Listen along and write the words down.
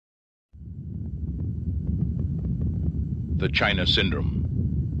The China Syndrome.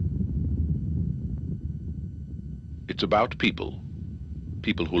 It's about people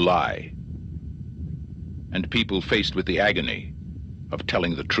who lie, and people faced with the agony of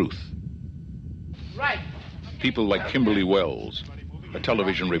telling the truth. Right. People like Kimberly Wells, a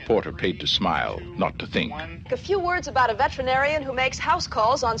television reporter paid to smile, not to think. A few words about a veterinarian who makes house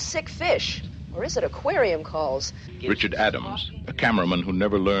calls on sick fish. Or is it aquarium calls? Richard Adams, a cameraman who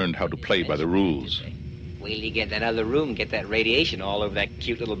never learned how to play by the rules. Wait till you get in that other room, get that radiation all over that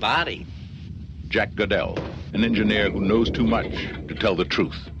cute little body. Jack Goodell, an engineer who knows too much to tell the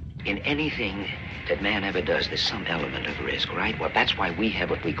truth. In anything that man ever does, there's some element of risk, right? Well, that's why we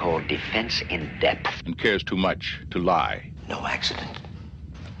have what we call defense in depth. And cares too much to lie. No accident.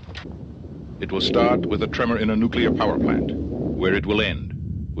 It will start with a tremor in a nuclear power plant. Where it will end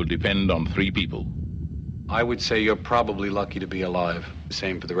will depend on 3 people. I would say you're probably lucky to be alive. The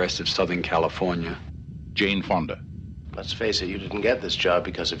same for the rest of Southern California. Jane Fonda. Let's face it, you didn't get this job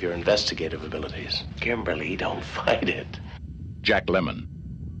because of your investigative abilities. Kimberly, don't fight it. Jack Lemmon.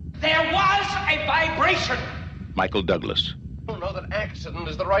 There was a vibration. Michael Douglas. I don't know that accident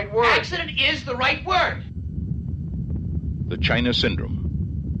is the right word. Accident is the right word. The China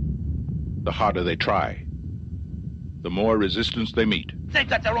Syndrome. The harder they try, the more resistance they meet. They've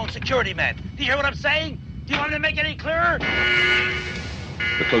got their own security man. Do you hear what I'm saying? Do you want me to make it any clearer?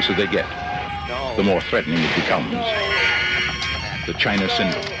 The closer they get, the more threatening it becomes. The China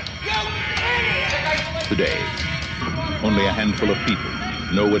Syndrome. Today, only a handful of people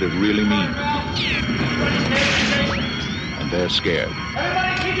know what it really means. And they're scared.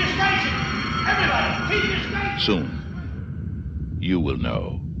 Everybody keep your station! Everybody keep your station! Soon, you will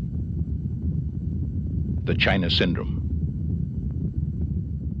know. The China Syndrome.